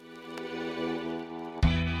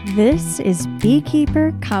This is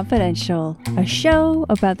Beekeeper Confidential, a show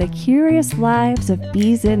about the curious lives of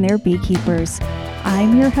bees and their beekeepers.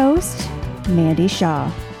 I'm your host, Mandy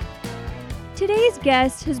Shaw. Today's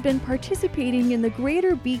guest has been participating in the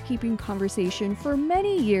greater beekeeping conversation for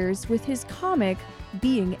many years with his comic,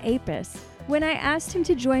 Being Apis. When I asked him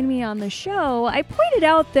to join me on the show, I pointed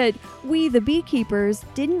out that we, the beekeepers,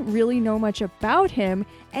 didn't really know much about him,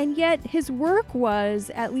 and yet his work was,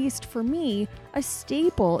 at least for me, a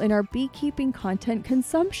staple in our beekeeping content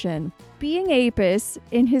consumption. Being Apis,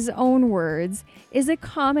 in his own words, is a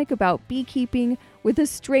comic about beekeeping with a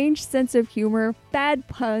strange sense of humor, bad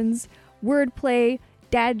puns, wordplay,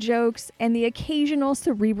 dad jokes, and the occasional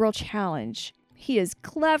cerebral challenge. He is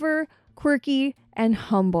clever, quirky, and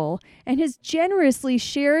humble, and has generously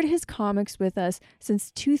shared his comics with us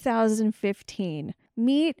since 2015.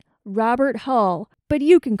 Meet Robert Hull, but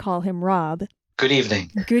you can call him Rob. Good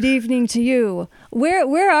evening. Good evening to you.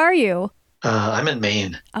 Where are you? I'm in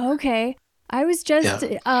Maine. Okay. I was just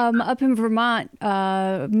up in Vermont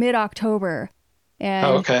mid-October, and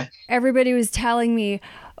okay. Everybody was telling me,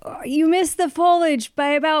 you missed the foliage by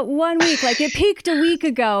about 1 week. Like, it peaked a week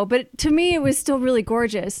ago, but to me, it was still really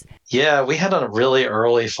gorgeous. Yeah, we had a really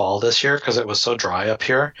early fall this year because it was so dry up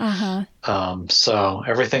here. So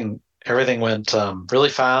everything went really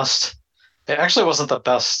fast. It actually wasn't the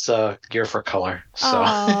best year for color. So,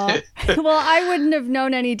 well, I wouldn't have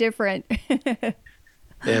known any different.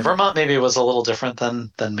 Yeah, Vermont maybe was a little different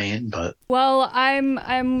than Maine, but well,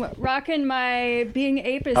 I'm rocking my Being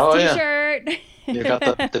Apis t-shirt. Yeah. You got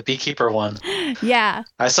the beekeeper one. Yeah.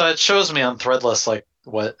 I saw it shows me on Threadless like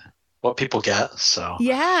what people get. So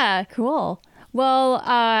yeah, cool. Well,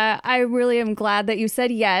 I really am glad that you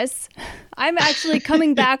said yes. I'm actually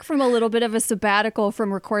coming back from a little bit of a sabbatical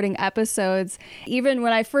from recording episodes. Even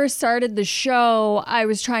when I first started the show, I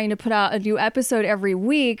was trying to put out a new episode every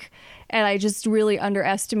week, and I just really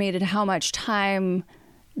underestimated how much time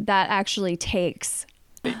that actually takes.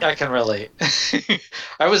 I can relate.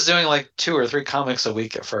 I was doing like 2 or 3 comics a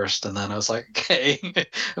week at first, and then I was like, okay,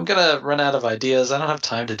 I'm gonna run out of ideas. I don't have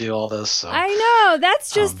time to do all this. So. I know,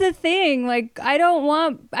 that's just the thing. Like, I don't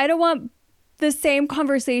want the same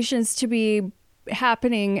conversations to be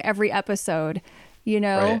happening every episode, you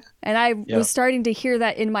know? Right. And I was starting to hear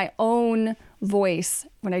that in my own voice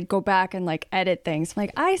when I'd go back and like edit things. I'm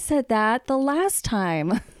like, I said that the last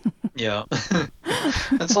time. Yeah.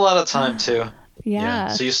 That's a lot of time too. Yeah.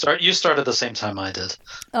 So you started the same time I did.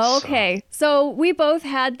 Okay. So we both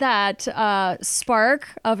had that spark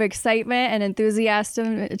of excitement and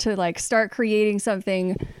enthusiasm to like start creating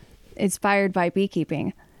something inspired by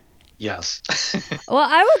beekeeping. Yes. Well,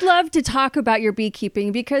 I would love to talk about your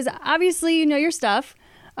beekeeping because obviously you know your stuff,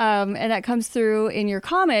 and that comes through in your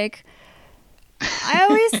comic. I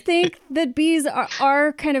always think that bees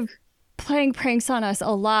are kind of playing pranks on us a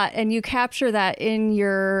lot, and you capture that in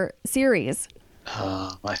your series.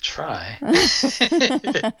 I try.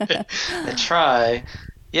 I try.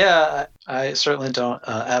 Yeah, I certainly don't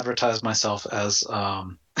advertise myself as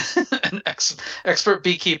an expert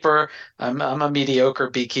beekeeper. I'm a mediocre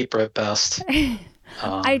beekeeper at best.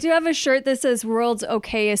 I do have a shirt that says "World's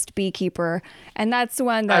Okayest Beekeeper," and that's the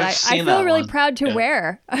one that I feel really proud to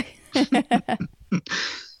wear.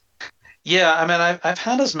 Yeah, I mean, I've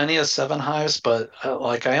had as many as 7 hives, but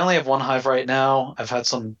like I only have 1 hive right now. I've had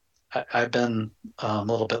some. I've been a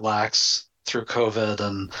little bit lax through COVID,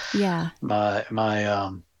 and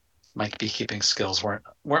my beekeeping skills weren't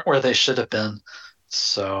where they should have been.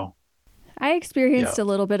 So I experienced a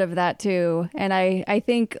little bit of that too, and I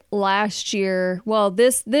think last year, well,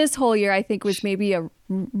 this whole year, I think was maybe a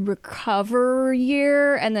recover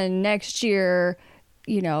year, and then next year,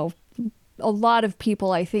 you know, a lot of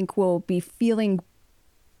people I think will be feeling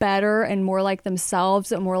better and more like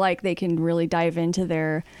themselves, and more like they can really dive into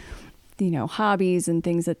their, you know, hobbies and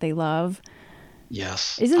things that they love.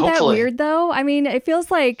 Yes. Isn't that weird though? I mean, it feels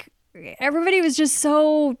like everybody was just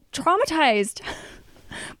so traumatized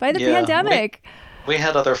by the pandemic. We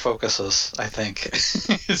had other focuses, I think.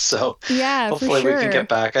 So yeah, hopefully for sure. we can get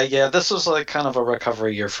back. This was like kind of a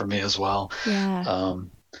recovery year for me as well. Yeah.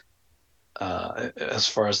 As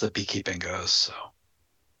far as the beekeeping goes. So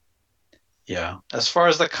yeah. As far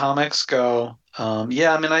as the comics go, I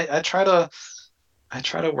mean, I try to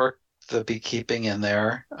work the beekeeping in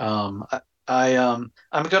there. I'm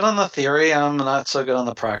good on the theory. I'm not so good on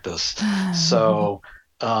the practice. So,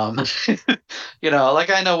 you know, like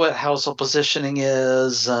I know what household positioning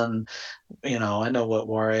is, and you know, I know what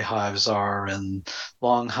moire hives are and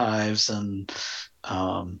long hives, and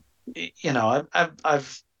you know,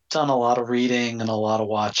 I've done a lot of reading and a lot of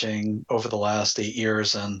watching over the last 8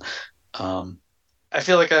 years, and I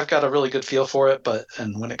feel like I've got a really good feel for it,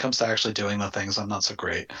 and when it comes to actually doing the things, I'm not so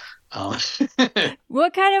great. Um,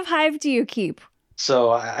 What kind of hive do you keep?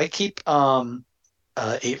 so I keep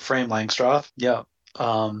 8 frame Langstroth. Yeah.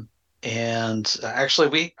 Um, and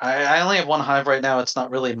actually I only have one hive right now. It's not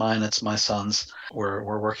really mine, it's my son's. We're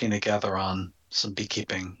working together on some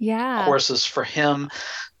beekeeping Yeah. courses for him.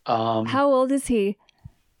 Um, How old is he?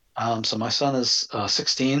 so my son is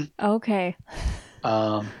 16. Okay.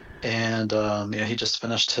 And yeah, he just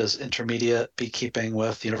finished his intermediate beekeeping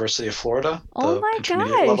with University of Florida, Oh the my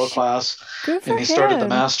intermediate level gosh. class, Good and for he started the him.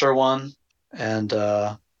 master one, and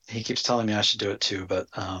he keeps telling me I should do it too, but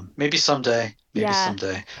maybe someday, maybe Yeah.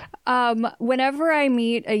 someday. Whenever I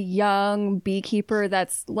meet a young beekeeper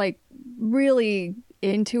that's like really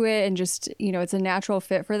into it and just, it's a natural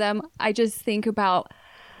fit for them, I just think about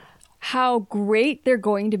how great they're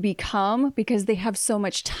going to become because they have so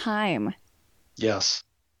much time. Yes,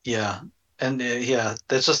 yeah, and yeah,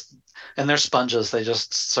 there's just and they're sponges. They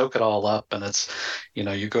just soak it all up, and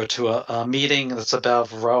you go to a meeting that's about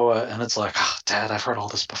Varroa, and it's like, oh, Dad, I've heard all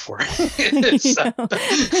this before. You So, know?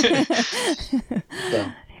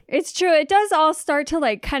 so It's true. It does all start to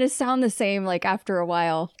like kind of sound the same like after a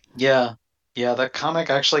while. yeah, yeah, that comic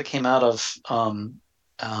actually came out of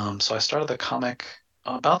so I started the comic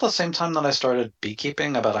about the same time that I started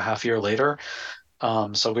beekeeping, about a half year later.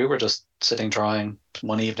 So we were just sitting drawing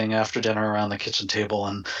one evening after dinner around the kitchen table,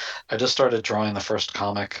 and I just started drawing the first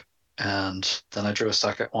comic, and then I drew a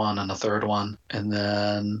second one and a third one, and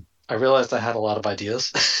then I realized I had a lot of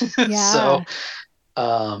ideas. So Yeah.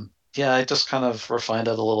 yeah, I just kind of refined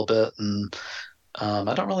it a little bit, and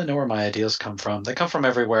I don't really know where my ideas come from. They come from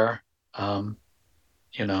everywhere. Um,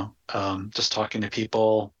 just talking to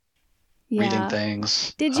people, reading Yeah.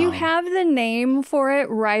 things. Did you have the name for it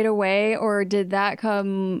right away, or did that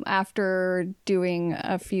come after doing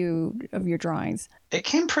a few of your drawings? It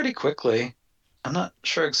came pretty quickly. I'm not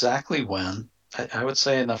sure exactly when. I would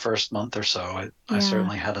say in the first month or so, I Yeah.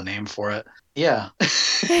 certainly had a name for it. Yeah.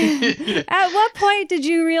 At what point did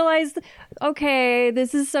you realize, okay,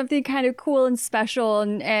 this is something kind of cool and special,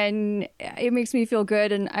 and it makes me feel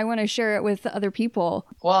good, and I want to share it with other people?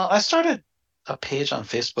 Well, I started a page on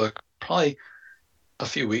Facebook probably a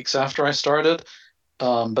few weeks after I started,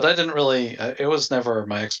 but I didn't really, it was never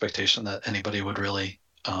my expectation that anybody would really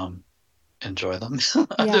enjoy them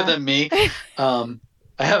other Yeah. than me. Um,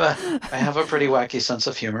 I have a pretty wacky sense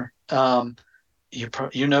of humor.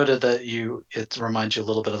 You noted that it reminds you a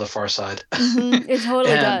little bit of the Far Side, It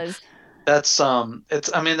totally and does. it's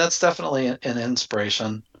I mean that's definitely an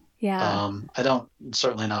inspiration. Yeah. I don't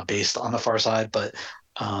certainly not based on the Far Side, but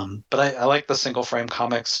I like the single frame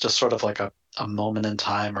comics, just sort of like a moment in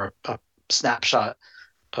time or a snapshot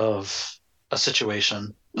of a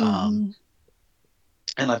situation. hmm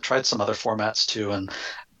And I've tried some other formats too, and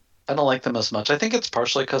I don't like them as much. I think it's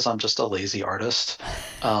partially because I'm just a lazy artist.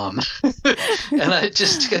 Um, and I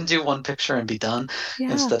just can do one picture and be done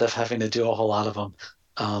Yeah. instead of having to do a whole lot of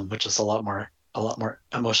them, which is a lot more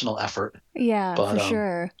emotional effort. Yeah, But for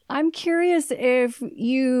sure. I'm curious if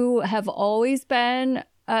you have always been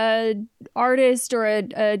a artist or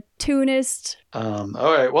a tunist. all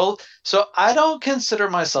right. Well, so I don't consider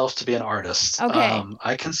myself to be an artist. Okay.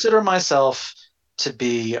 I consider myself to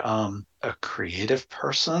be a creative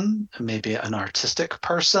person, maybe an artistic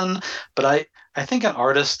person, but I think an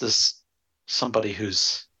artist is somebody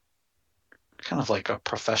who's kind of like a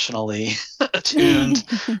professionally attuned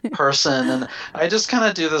person, and I just kind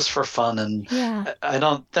of do this for fun, and Yeah. I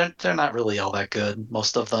don't they're not really all that good,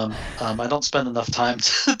 most of them. I don't spend enough time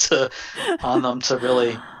to on them to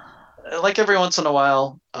really, like, every once in a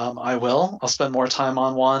while, I'll spend more time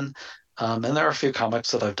on one. And there are a few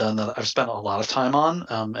comics that I've done that I've spent a lot of time on.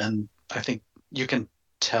 And I think you can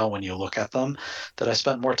tell when you look at them that I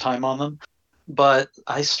spent more time on them. But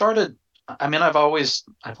I mean, I've always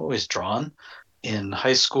drawn. In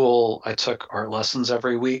high school, I took art lessons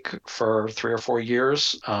every week for 3 or 4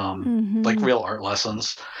 years, like hmm real art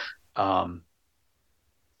lessons. Um,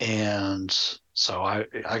 and so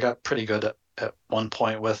I got pretty good at one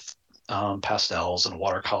point with pastels and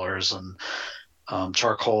watercolors and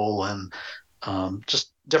charcoal and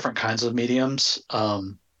just different kinds of mediums.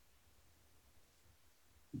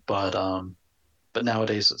 But but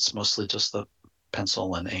nowadays it's mostly just the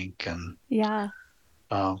pencil and ink and Yeah.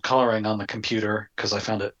 coloring on the computer because I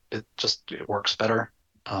found it works better.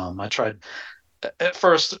 I tried at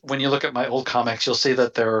first, when you look at my old comics, you'll see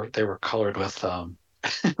that they were colored with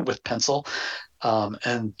with pencil,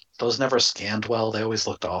 and those never scanned well. They always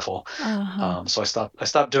looked awful. Uh-huh. So I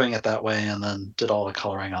stopped doing it that way, and then did all the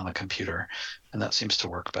coloring on the computer, and that seems to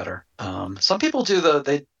work better. Some people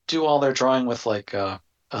do all their drawing with like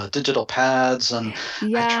digital pads, and I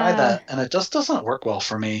try Yeah. that, and it just doesn't work well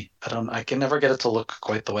for me. I can never get it to look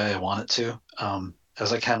quite the way I want it to,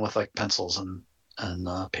 as I can with like pencils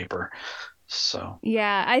and paper. So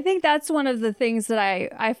Yeah, I think that's one of the things that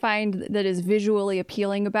I find that is visually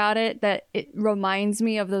appealing about it, that it reminds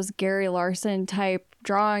me of those Gary Larson type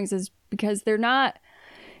drawings, is because they're not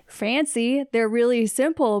fancy. They're really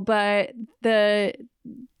simple, but the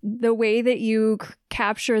way that you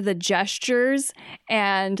capture the gestures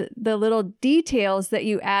and the little details that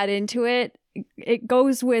you add into it, it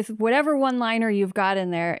goes with whatever one-liner you've got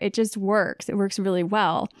in there. It just works. It works really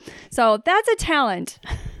well. So that's a talent.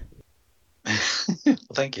 well,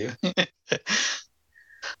 thank you.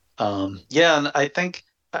 Yeah, and I think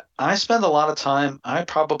I spend a lot of time. I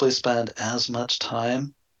probably spend as much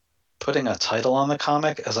time putting a title on the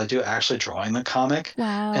comic as I do actually drawing the comic.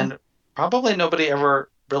 Wow. And probably nobody ever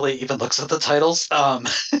really even looks at the titles.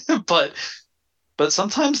 But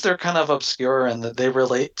sometimes they're kind of obscure and that they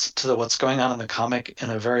relate to what's going on in the comic in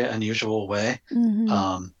a very unusual way.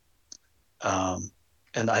 Mm-hmm.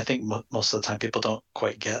 And I think most of the time people don't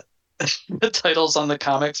quite get the titles on the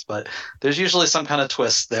comics, but there's usually some kind of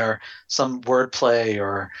twist there, some wordplay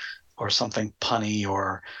or something punny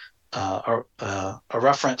or a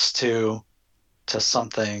reference to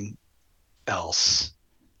something else.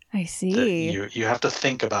 I see. That you have to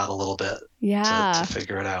think about a little bit to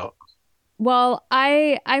figure it out. Well,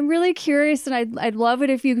 I'm really curious, and I'd love it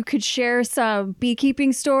if you could share some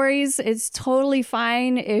beekeeping stories. It's totally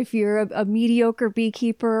fine if you're a mediocre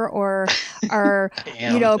beekeeper or are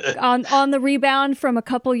on the rebound from a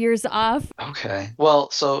couple years off. Okay. Well,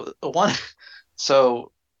 so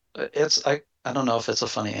it's I don't know if it's a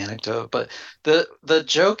funny anecdote, but the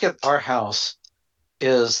joke at our house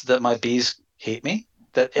is that my bees hate me.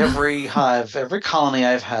 That every hive, every colony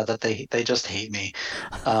I've had, that they just hate me.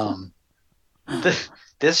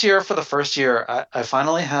 This year, for the first year, I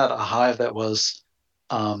finally had a hive that was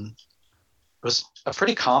a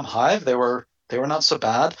pretty calm hive. They were not so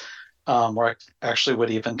bad, where I actually would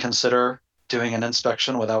even consider doing an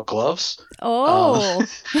inspection without gloves. Oh,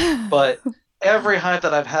 but every hive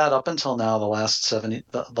that I've had up until now, the last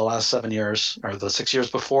 7 years or the 6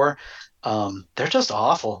 years before, they're just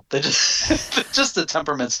awful. They just the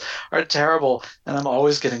temperaments are terrible, and I'm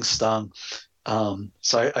always getting stung.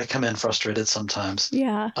 So I come in frustrated sometimes.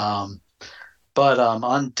 Yeah. But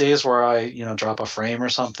on days where I, drop a frame or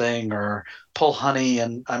something or pull honey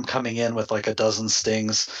and I'm coming in with like a dozen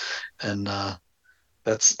stings, and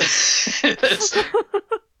that's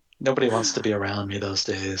nobody wants to be around me those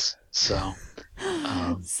days. So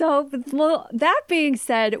well, that being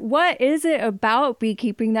said, what is it about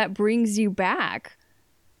beekeeping that brings you back?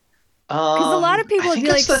 Because a lot of people would be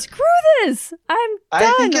like, "Screw this! I'm done."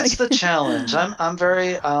 I think it's the challenge. I'm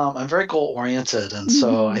very goal oriented, and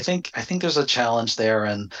so I think there's a challenge there,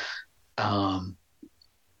 and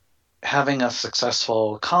having a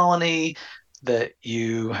successful colony that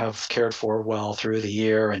you have cared for well through the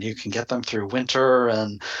year, and you can get them through winter,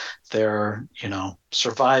 and they're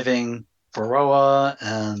surviving varroa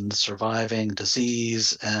and surviving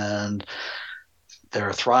disease, and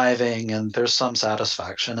they're thriving, and there's some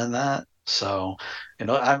satisfaction in that. So,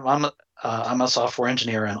 I'm a software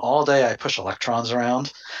engineer, and all day I push electrons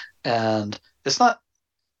around, and it's not,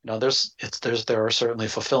 there are certainly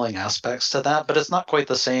fulfilling aspects to that, but it's not quite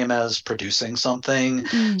the same as producing something.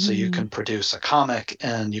 Mm-hmm. So you can produce a comic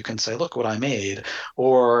and you can say, look what I made,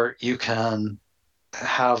 or you can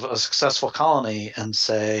have a successful colony and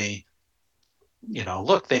say,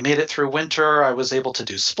 look, they made it through winter. I was able to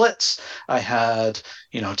do splits. I had,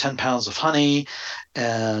 10 pounds of honey,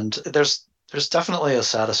 and there's definitely a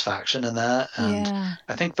satisfaction in that. And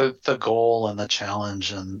I think the goal and the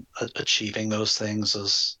challenge and achieving those things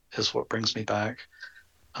is what brings me back.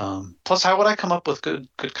 Plus, how would I come up with good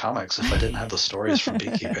comics if I didn't have the stories from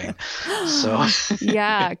beekeeping? So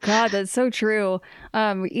yeah, God, that's so true.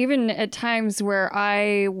 Even at times where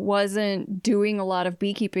I wasn't doing a lot of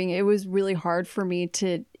beekeeping, it was really hard for me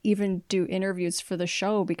to even do interviews for the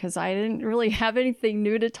show because I didn't really have anything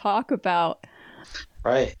new to talk about.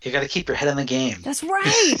 Right. You got to keep your head in the game. That's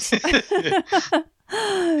right.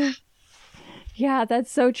 Yeah,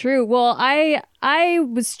 that's so true. Well, I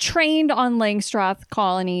was trained on Langstroth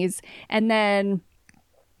colonies, and then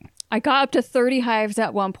I got up to 30 hives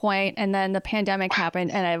at one point, and then the pandemic happened,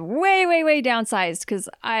 and I way downsized because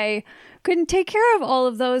I couldn't take care of all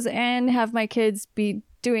of those and have my kids be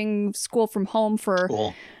doing school from home for,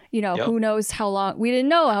 who knows how long. We didn't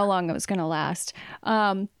know how long it was going to last.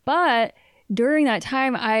 But during that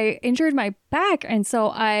time, I injured my back. And so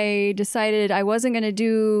I decided I wasn't going to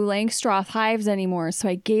do Langstroth hives anymore. So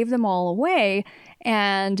I gave them all away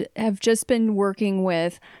and have just been working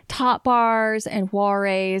with top bars and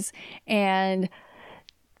Juarez. And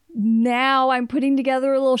now I'm putting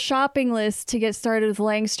together a little shopping list to get started with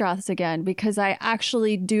Langstroths again, because I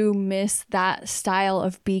actually do miss that style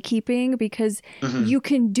of beekeeping, because you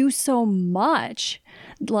can do so much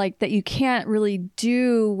like that you can't really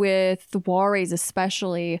do with the Juarez,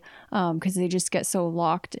 especially because they just get so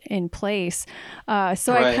locked in place.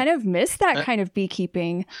 So I kind of miss that kind of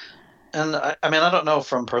beekeeping. And I mean, I don't know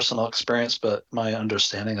from personal experience, but my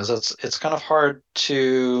understanding is it's kind of hard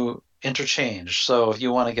to interchange. So if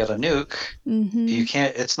you want to get a nuke, you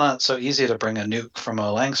can't. It's not so easy to bring a nuke from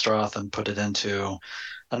a Langstroth and put it into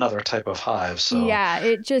another type of hive. So yeah,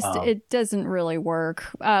 it doesn't really work.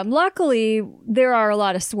 Luckily, there are a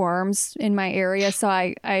lot of swarms in my area, so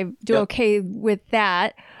I do okay with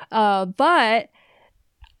that. But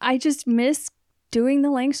I just miss doing the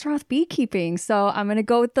Langstroth beekeeping. So I'm going to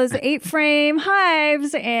go with those 8-frame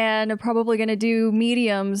hives, and I'm probably going to do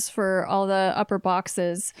mediums for all the upper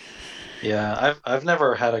boxes. Yeah, I've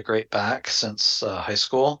never had a great back since high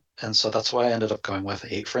school, and so that's why I ended up going with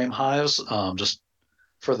 8-frame hives, just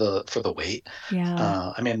for the weight.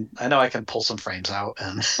 Yeah. I mean, I know I can pull some frames out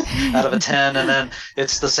and out of a 10, and then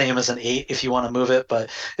it's the same as an 8 if you want to move it, but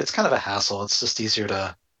it's kind of a hassle. It's just easier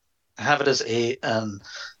to have it as 8, and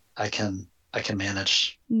I can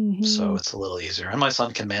manage, so it's a little easier. And my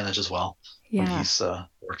son can manage as well when he's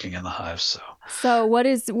working in the hive. So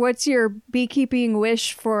what's your beekeeping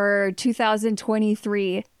wish for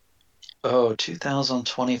 2023? Oh,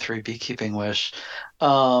 2023 beekeeping wish.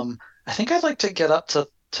 I think I'd like to get up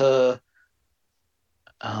to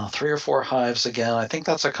 3 or 4 hives again. I think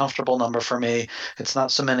that's a comfortable number for me. It's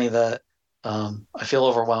not so many that I feel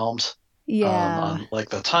overwhelmed on like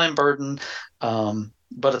the time burden.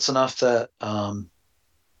 But it's enough that,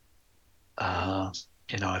 I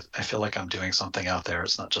feel like I'm doing something out there.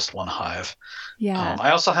 It's not just one hive. Yeah.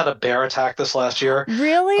 I also had a bear attack this last year.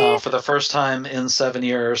 Really? For the first time in 7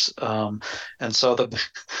 years. And so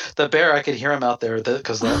the bear, I could hear him out there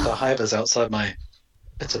because the hive is outside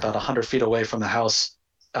it's about 100 feet away from the house,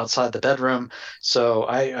 outside the bedroom. So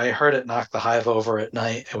I heard it knock the hive over at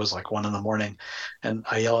night. It was like 1 a.m, and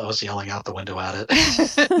I was yelling out the window at it.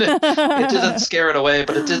 It didn't scare it away,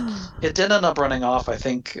 but it did end up running off. I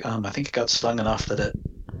think it got stung enough that it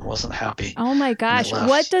wasn't happy. Oh my gosh.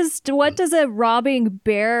 What does a robbing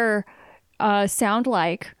bear sound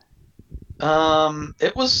like?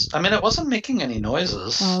 It wasn't making any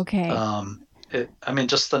noises. Okay.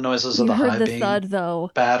 Just the noises of the hive the being thud,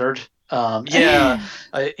 though. Battered.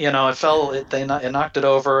 It fell. It knocked it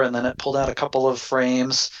over, and then it pulled out a couple of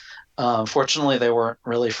frames. Fortunately, they weren't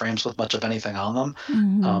really frames with much of anything on them.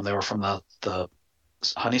 They were from the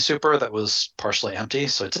honey super that was partially empty,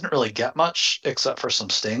 so it didn't really get much except for some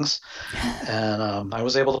stings. And I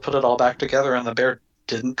was able to put it all back together, and the bear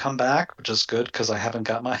didn't come back, which is good because I haven't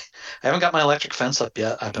got my electric fence up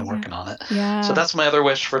yet. I've been working on it. Yeah. So that's my other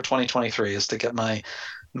wish for 2023 is to get my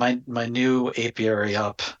new apiary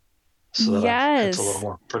up, so that it's a little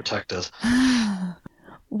more protected.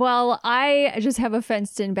 Well, I just have a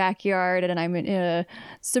fenced-in backyard, and I'm in a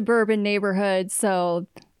suburban neighborhood, so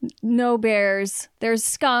no bears. There's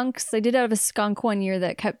skunks. I did have a skunk one year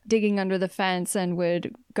that kept digging under the fence and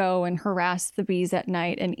would go and harass the bees at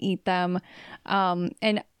night and eat them. And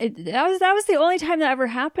that was the only time that ever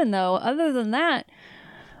happened, though. Other than that,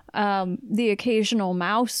 the occasional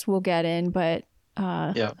mouse will get in, but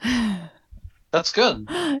yeah, that's good.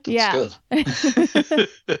 That's good.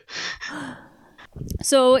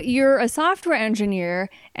 So you're a software engineer,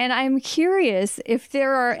 and I'm curious if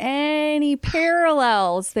there are any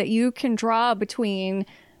parallels that you can draw between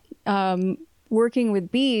working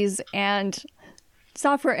with bees and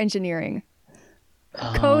software engineering,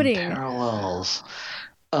 coding. Parallels.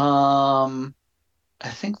 I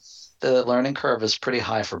think the learning curve is pretty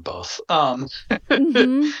high for both. I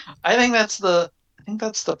think that's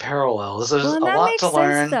the parallel. There's a lot to learn. That makes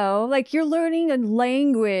sense, though. Like, you're learning a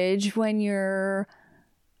language when you're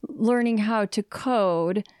learning how to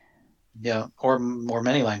code. Yeah, or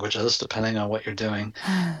many languages, depending on what you're doing.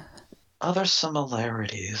 Other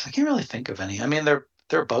similarities, I can't really think of any. I mean, there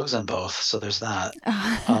are bugs in both, so there's that.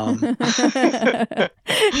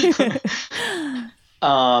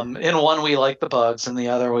 In one, we like the bugs, and the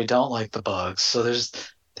other, we don't like the bugs. So there's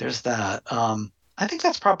that. I think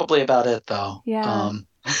that's probably about it, though. Yeah.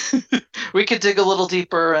 We could dig a little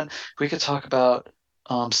deeper, and we could talk about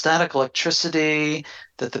static electricity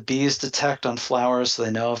that the bees detect on flowers, so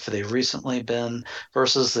they know if they've recently been,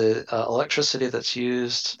 versus the electricity that's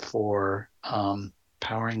used for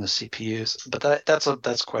powering the CPUs. But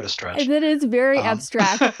that's quite a stretch. That is very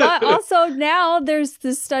abstract. But also now there's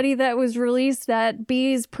this study that was released that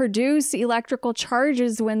bees produce electrical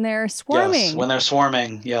charges when they're swarming. Yes, when they're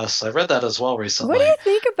swarming. Yes, I read that as well recently. What do you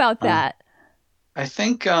think about that? I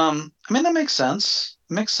think, I mean, that makes sense.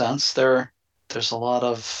 It makes sense. There's a lot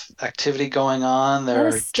of activity going on.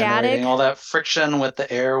 They're generating all that friction with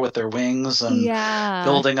the air, with their wings, and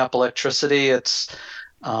building up electricity. It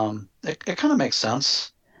kind of makes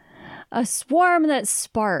sense. A swarm that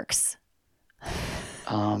sparks.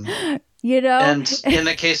 You know? And in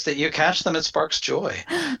the case that you catch them, it sparks joy.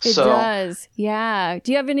 It does. Yeah.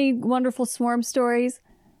 Do you have any wonderful swarm stories?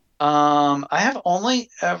 I have only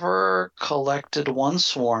ever collected one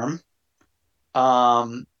swarm.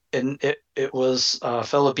 And it was a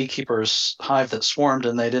fellow beekeeper's hive that swarmed,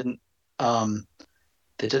 and they didn't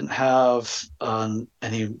have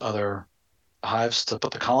any other hives to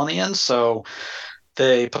put the colony in, so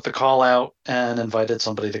they put the call out and invited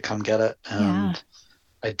somebody to come get it. And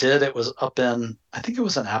I did. It was up in, I think it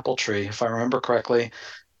was an apple tree, if I remember correctly.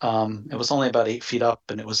 It was only about 8 feet up,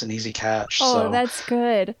 and it was an easy catch. Oh, so that's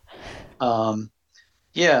good.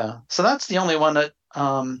 Yeah. So that's the only one that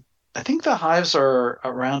I think the hives are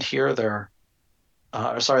around here. The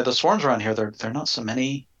swarms around here. They're not so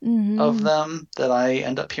many of them that I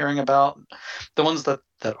end up hearing about. The ones that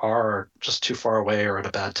are just too far away or at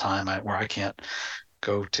a bad time where I can't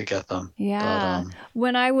go to get them. Yeah. But,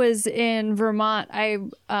 when I was in Vermont, I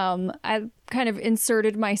kind of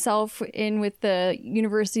inserted myself in with the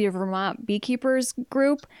University of Vermont beekeepers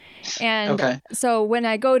group. And so when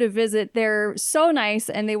I go to visit, they're so nice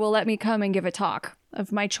and they will let me come and give a talk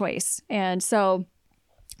of my choice. And so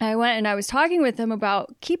I went and I was talking with them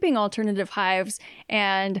about keeping alternative hives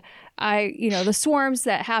and the swarms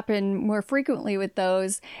that happen more frequently with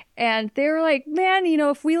those. And they were like, man,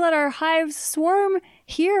 if we let our hives swarm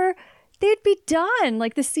here, they'd be done.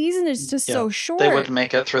 Like the season is just so short. They wouldn't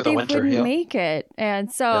make it through the winter. They wouldn't make it.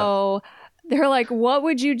 And so they're like, what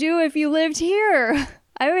would you do if you lived here?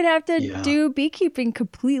 I would have to do beekeeping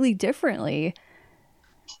completely differently.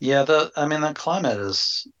 Yeah, the climate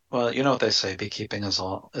is, well, you know what they say, beekeeping is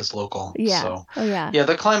local. Yeah. So, yeah,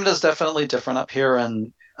 the climate is definitely different up here,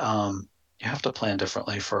 and you have to plan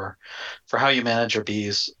differently for how you manage your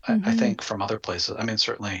bees. I think from other places. I mean,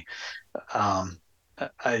 certainly,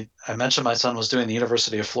 I mentioned my son was doing the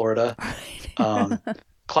University of Florida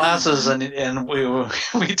classes, and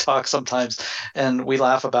we talk sometimes, and we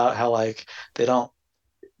laugh about how like they don't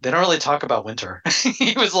really talk about winter.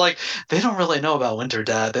 He was like, they don't really know about winter,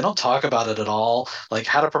 Dad. They don't talk about it at all. Like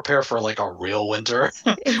how to prepare for like a real winter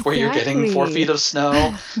where you're getting 4 feet of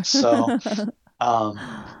snow. So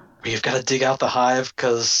we've got to dig out the hive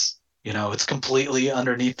because, it's completely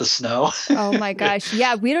underneath the snow. Oh my gosh.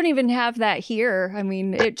 Yeah, we don't even have that here. I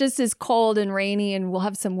mean, it just is cold and rainy and we'll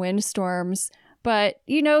have some windstorms. But,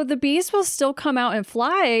 the bees will still come out and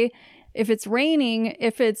fly if it's raining,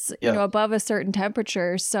 if it's, above a certain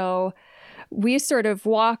temperature. So we sort of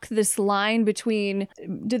walk this line between,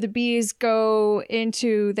 do the bees go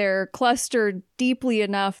into their cluster deeply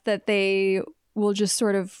enough that they will just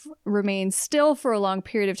sort of remain still for a long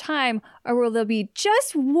period of time, or will they be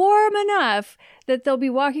just warm enough that they'll be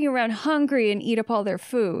walking around hungry and eat up all their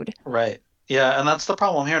food? Right. Yeah. And that's the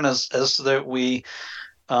problem here. And as that we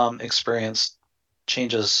experience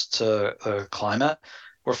changes to the climate,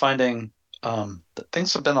 we're finding that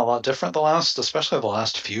things have been a lot different especially the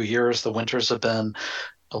last few years. The winters have been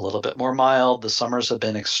a little bit more mild. The summers have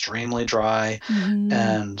been extremely dry,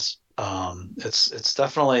 and it's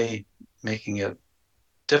definitely making it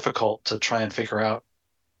difficult to try and figure out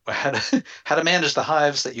how to manage the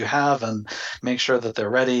hives that you have and make sure that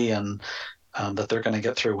they're ready and that they're going to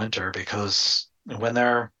get through winter, because when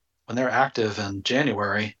they're active in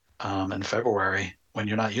January and February, when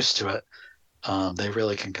you're not used to it, they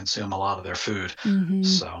really can consume a lot of their food.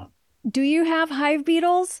 So, do you have hive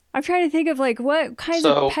beetles? I'm trying to think of like what kinds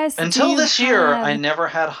of pests. Until this year, I never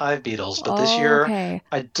had hive beetles, but this year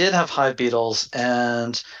I did have hive beetles,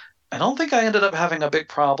 and I don't think I ended up having a big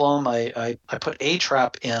problem. I put a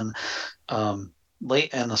trap in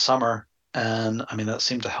late in the summer, and I mean that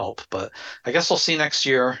seemed to help. But I guess we'll see next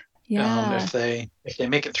year. If they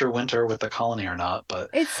make it through winter with the colony or not.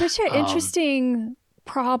 But it's such an interesting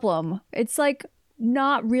problem. It's like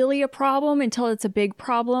not really a problem until it's a big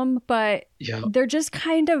problem, but they're just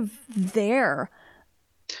kind of there.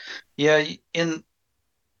 Yeah, in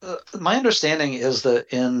my understanding is that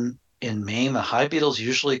in Maine, the hive beetles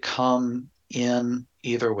usually come in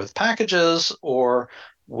either with packages or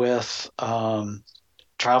with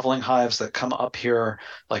traveling hives that come up here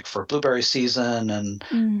like for blueberry season and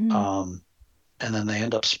then they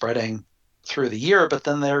end up spreading through the year, but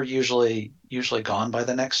then they're usually gone by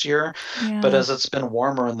the next year. But as it's been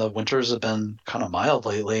warmer and the winters have been kind of mild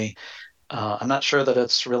lately, I'm not sure that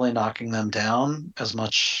it's really knocking them down as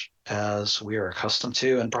much as we are accustomed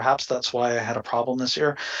to, and perhaps that's why I had a problem this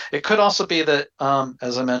year. It could also be that,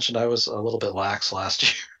 as I mentioned, I was a little bit lax last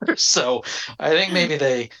year, so I think maybe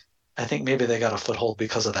they got a foothold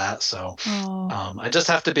because of that. So I just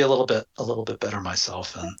have to be a little bit better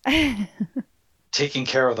myself and taking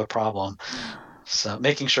care of the problem. So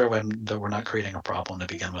making sure that we're not creating a problem to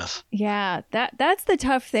begin with. Yeah, that's the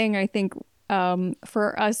tough thing, I think,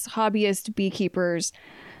 for us hobbyist beekeepers.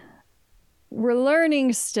 We're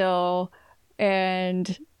learning still,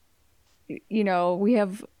 and we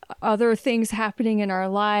have other things happening in our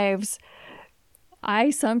lives. I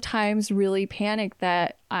sometimes really panic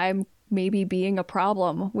that I'm maybe being a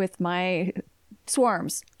problem with my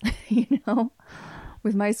swarms,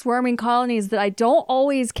 with my swarming colonies, that I don't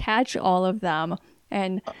always catch all of them.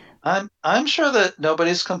 And I'm sure that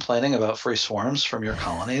nobody's complaining about free swarms from your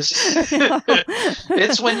colonies.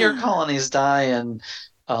 It's when your colonies die and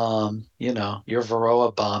you're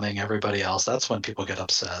Varroa bombing everybody else. That's when people get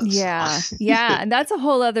upset. Yeah. Yeah. And that's a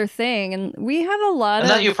whole other thing. And we have a lot and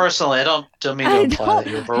not you personally. I don't mean to imply that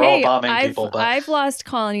you're Varroa bombing people, but I've lost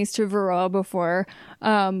colonies to Varroa before.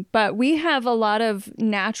 But we have a lot of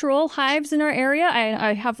natural hives in our area.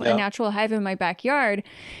 I have a natural hive in my backyard,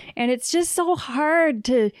 and it's just so hard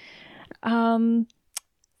to find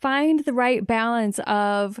the right balance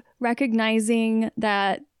of recognizing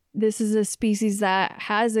that this is a species that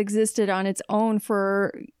has existed on its own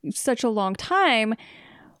for such a long time,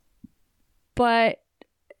 but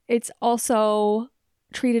it's also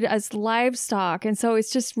treated as livestock. And so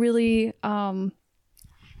it's just really, Yeah,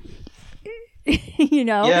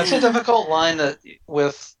 it's a difficult line that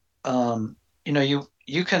with, you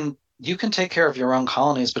can take care of your own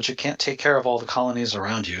colonies, but you can't take care of all the colonies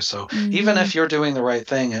around you. So even if you're doing the right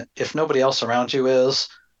thing, if nobody else around you is,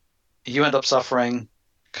 you end up suffering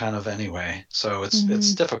kind of anyway. So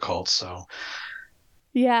it's difficult. So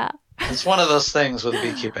yeah, it's one of those things with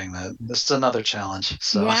beekeeping that this is another challenge.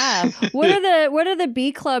 So yeah. What are the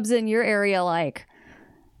bee clubs in your area like?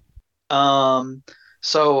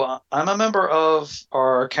 So I'm a member of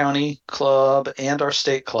our county club and our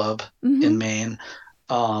state club in Maine.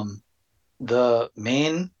 The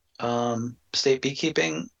Maine State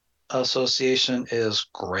Beekeeping Association is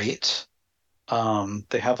great.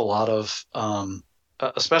 They have a lot of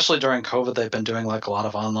especially during COVID, they've been doing like a lot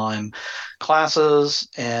of online classes,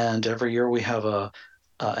 and every year we have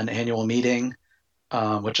an annual meeting,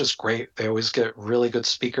 which is great. They always get really good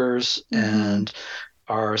speakers, and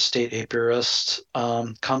our state apiarist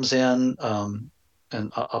comes in,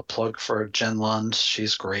 and a plug for Jen Lund.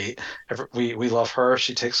 She's great. We love her.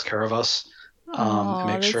 She takes care of us and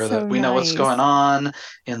makes sure that we know what's going on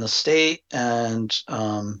in the state, and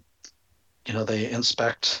they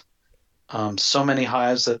inspect so many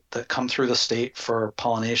hives that come through the state for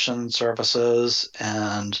pollination services,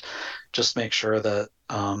 and just make sure that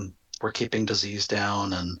we're keeping disease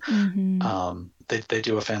down, and they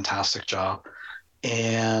do a fantastic job.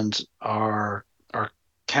 And our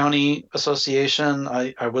county association,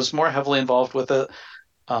 I was more heavily involved with it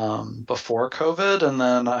before COVID, and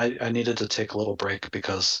then I needed to take a little break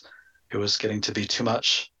because it was getting to be too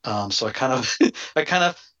much. So I kind of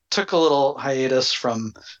took a little hiatus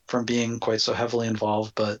from being quite so heavily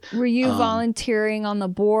involved. But were you volunteering on the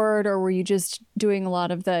board, or were you just doing a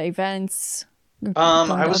lot of the events?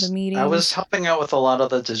 I was helping out with a lot of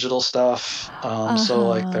the digital stuff. So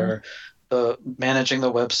like they're managing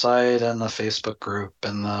the website and the Facebook group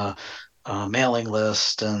and the mailing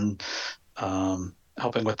list, and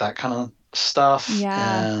helping with that kind of stuff.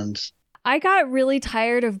 Yeah. And I got really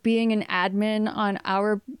tired of being an admin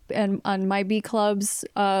on my Bee Club's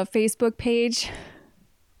Facebook page.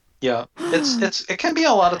 Yeah, it can be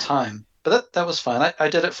a lot of time, but that was fine. I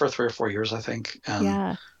did it for 3 or 4 years, I think,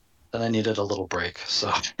 and then I needed a little break.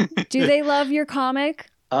 So, do they love your comic?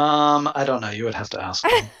 I don't know. You would have to ask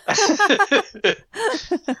them.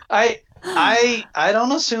 I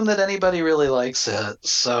don't assume that anybody really likes it.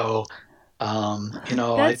 So,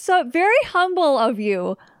 that's so very humble of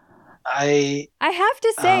you. I have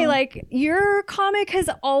to say, like, your comic has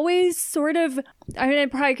always sort of, I mean,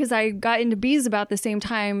 probably because I got into bees about the same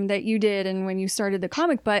time that you did and when you started the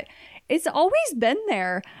comic, but it's always been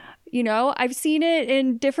there. I've seen it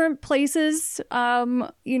in different places,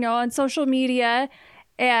 on social media,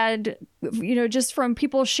 And, just from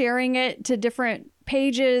people sharing it to different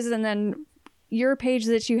pages and then your page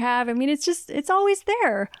that you have, I mean, it's always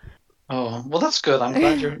there. Oh, well, that's good. I'm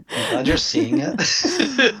glad you're seeing it.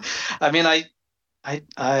 I mean,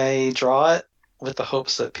 I draw it with the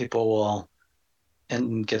hopes that people will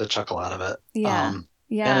and get a chuckle out of it. Yeah.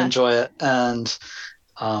 And enjoy it and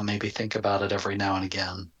maybe think about it every now and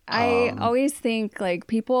again. I always think like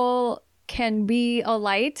people can be a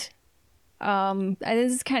light.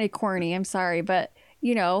 This is kind of corny, I'm sorry, but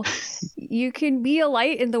you can be a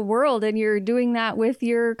light in the world, and you're doing that with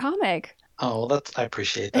your comic. Oh, well, I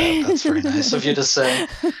appreciate that. That's very nice of you to say.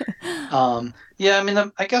 Yeah, I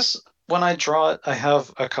mean, I guess when I draw it, I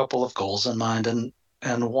have a couple of goals in mind, and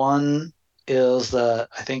one is that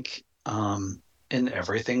I think in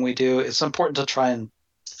everything we do, it's important to try and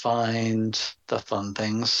find the fun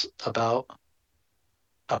things about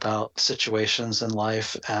situations in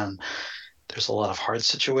life. And there's a lot of hard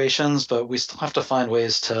situations, but we still have to find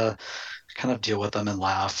ways to kind of deal with them and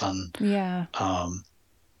laugh. And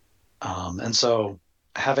and so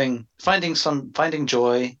finding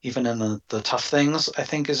joy even in the tough things, I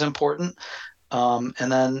think, is important.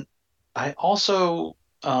 And then I also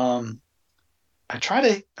I try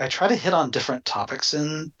to hit on different topics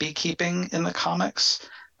in beekeeping in the comics.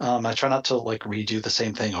 I try not to like redo the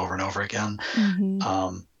same thing over and over again.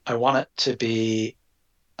 Mm-hmm. I want it to be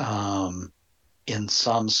in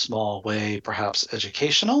some small way, perhaps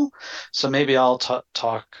educational. So maybe I'll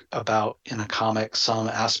talk about in a comic some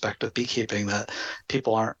aspect of beekeeping that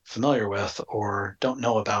people aren't familiar with or don't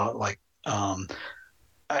know about. Like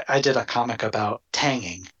I did a comic about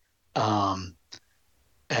tanging, and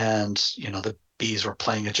the bees were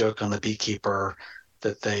playing a joke on the beekeeper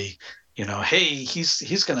that they, hey,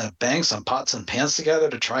 he's going to bang some pots and pans together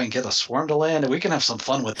to try and get a swarm to land, and we can have some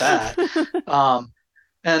fun with that.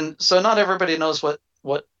 And so not everybody knows what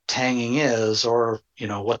tanging is, or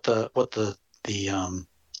what the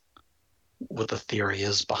theory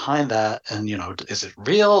is behind that, and is it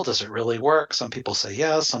real? Does it really work? Some people say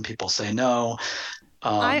yes, some people say no.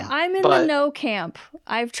 I'm in the no camp.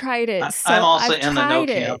 I've tried it. I'm also in the no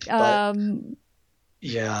camp. But,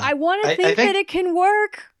 yeah, I want to think that it can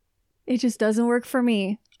work. It just doesn't work for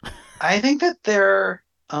me. I think that they're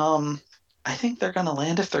going to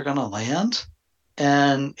land if they're going to land.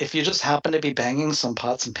 And if you just happen to be banging some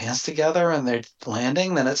pots and pans together and they're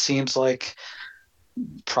landing, then it seems like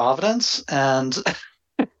providence. And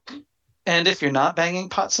and if you're not banging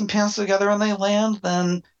pots and pans together and they land,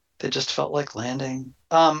 then they just felt like landing.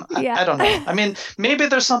 I don't know. I mean, maybe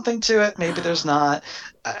there's something to it. Maybe there's not.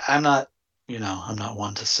 I'm not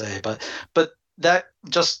one to say, but that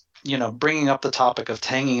just, bringing up the topic of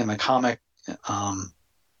tanging in the comic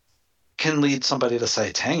can lead somebody to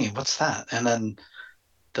say, tanging, what's that? And then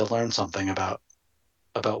they'll learn something about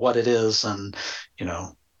what it is, and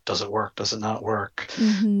does it work, does it not work?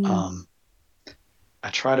 Mm-hmm. I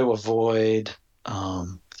try to avoid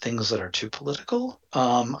things that are too political.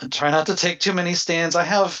 I try not to take too many stands. I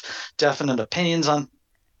have definite opinions on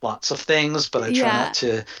lots of things, but I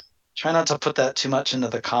try not to put that too much into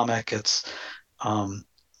the comic.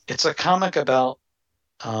 It's a comic about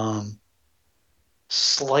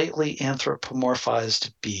slightly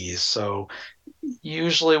anthropomorphized bees. So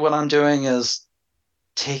usually what I'm doing is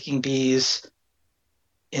taking bees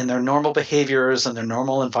in their normal behaviors and their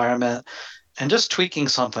normal environment and just tweaking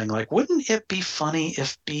something like, wouldn't it be funny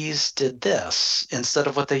if bees did this instead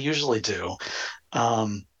of what they usually do?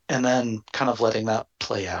 And then kind of letting that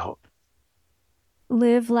play out.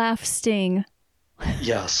 Live, laugh, sting.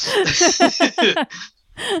 Yes.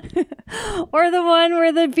 Or the one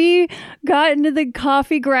where the bee got into the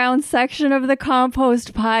coffee ground section of the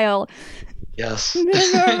compost pile. Yes.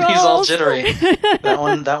 He's all jittery.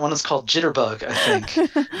 That one is called Jitterbug, I think.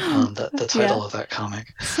 The title of that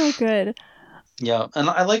comic. So good. Yeah, and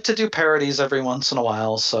I like to do parodies every once in a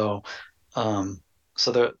while. So,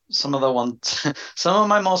 there some of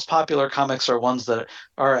my most popular comics are ones that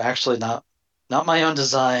are actually not my own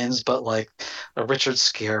designs, but like a Richard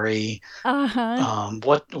Scarry.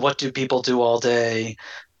 What do people do all day?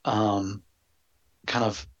 Kind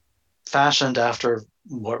of fashioned after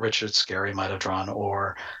what Richard Scarry might have drawn,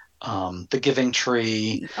 or The Giving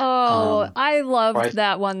Tree. I loved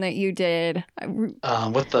that one that you did.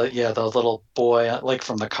 With the little boy, like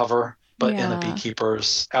from the cover, but in a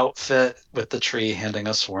beekeeper's outfit with the tree handing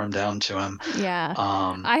a swarm down to him. Yeah.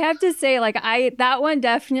 I have to say, like, that one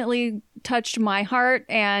definitely touched my heart,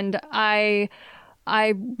 and I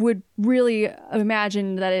I would really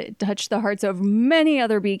imagine that it touched the hearts of many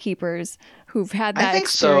other beekeepers who've had I that think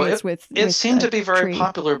so. experience It with seemed a to be very tree.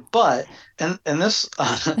 popular, but and this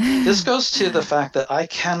this goes to the fact that I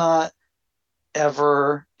cannot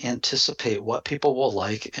ever anticipate what people will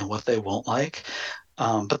like and what they won't like.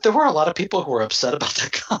 But there were a lot of people who were upset about the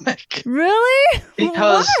comic Really?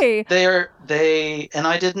 because Why? they and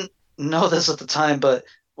I didn't know this at the time, but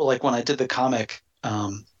like when I did the comic,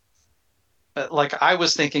 like I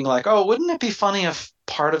was thinking like, oh, wouldn't it be funny if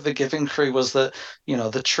part of the giving tree was that,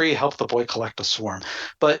 the tree helped the boy collect a swarm.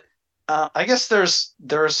 But I guess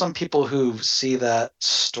there are some people who see that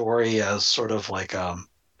story as sort of like um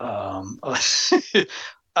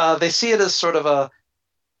they see it as sort of a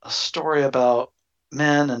story about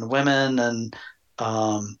men and women and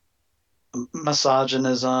um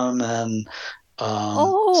misogynism and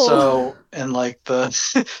Oh, so and like the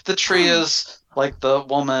the tree is like the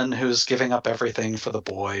woman who's giving up everything for the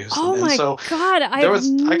boy oh and my so God! there was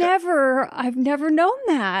I got I've never known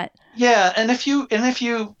that. yeah, and if you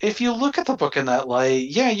look at the book in that light,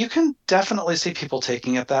 yeah, you can definitely see people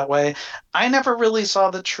taking it that way. I never really saw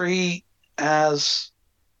the tree as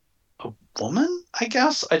a woman, I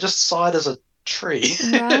guess. I just saw it as a tree.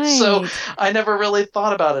 So Right. I never really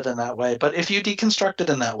thought about it in that way. But if you deconstruct it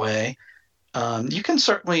in that way, you can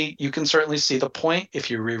certainly see the point if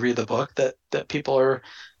you reread the book that people are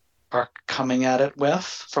coming at it with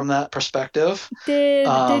from that perspective. Did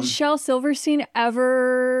Um, Shel Silverstein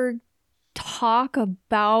ever talk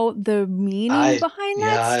about the meaning I behind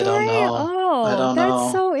that yeah, I don't story? know. I Oh, don't that's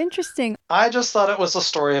know. so interesting. I just thought it was a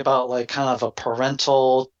story about like kind of a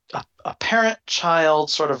parent-child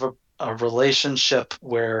sort of a relationship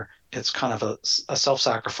where it's kind of a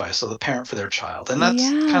self-sacrifice of the parent for their child. And that's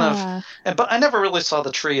kind of, Yeah. but I never really saw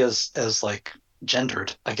the tree as like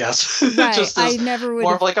gendered, I guess, Right. just I as never would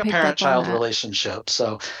more of have like a picked up on parent-child that. relationship.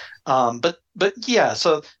 So, but yeah,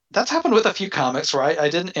 so that's happened with a few comics where I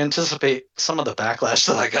didn't anticipate some of the backlash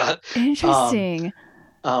that I got. Um, Interesting.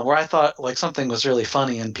 where I thought like something was really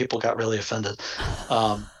funny and people got really offended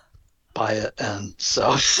um, by it, and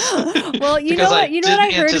so Well, you know because what? I You know what I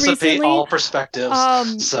didn't heard anticipate recently? all perspectives,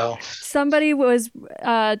 Um, so somebody was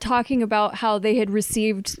talking about how they had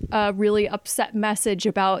received a really upset message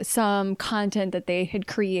about some content that they had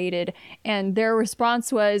created, and their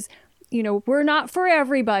response was, we're not for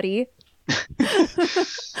everybody.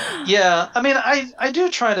 yeah. I mean, I do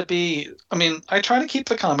try to be. I mean, I try to keep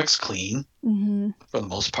the comics clean Hmm. for the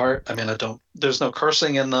most part. I mean, I don't. There's no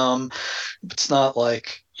cursing in them. It's not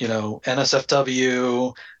like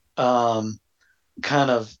NSFW. Um,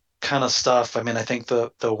 kind of stuff. I mean, I think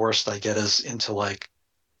the worst I get is into like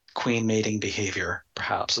queen mating behavior,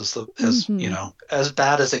 perhaps is the Hmm. as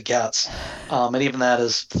bad as it gets, and even that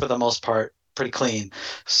is for the most part pretty clean.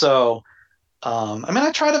 So, I mean,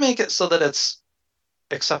 I try to make it so that it's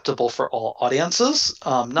acceptable for all audiences.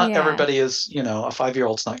 Not Yeah. everybody is, a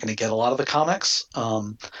 5-year-old's not going to get a lot of the comics,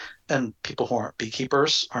 and people who aren't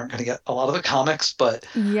beekeepers aren't going to get a lot of the comics,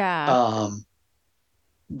 Yeah. um,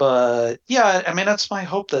 but yeah, I mean, that's my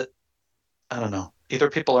hope that I don't know. Either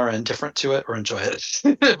people are indifferent to it or enjoy it.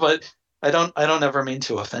 But I don't ever mean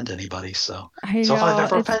to offend anybody. So I so if I've know.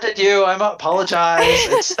 ever offended you, I apologize.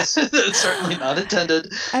 It's it's certainly not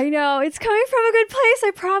intended. I know. It's coming from a good place,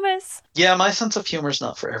 I promise. Yeah, my sense of humor is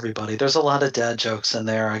not for everybody. There's a lot of dad jokes in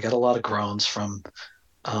there. I get a lot of groans from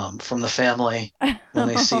the family when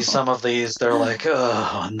they see some of these. They're like,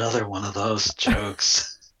 "Oh, another one of those jokes."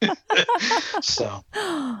 So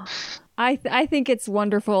I think it's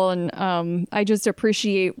wonderful, and I just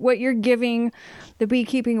appreciate what you're giving the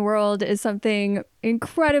beekeeping world is something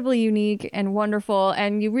incredibly unique and wonderful,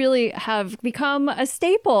 and you really have become a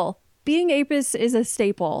staple. Being Apis is a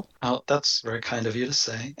staple. oh, that's very kind of you to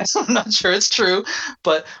say. I'm not sure it's true,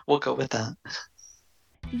 but we'll go with that.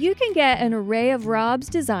 You can get an array of Rob's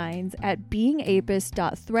designs at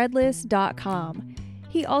beingapis.threadless.com.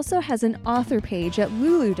 He also has an author page at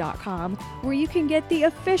lulu.com where you can get the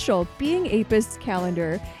official Being Apis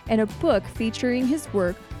calendar and a book featuring his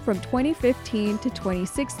work from 2015 to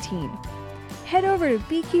 2016. Head over to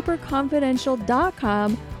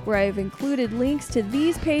beekeeperconfidential.com where I've included links to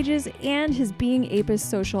these pages and his Being Apis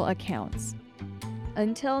social accounts.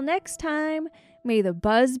 Until next time, may the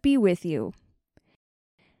buzz be with you.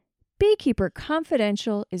 Beekeeper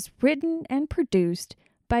Confidential is written and produced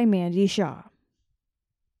by Mandy Shaw.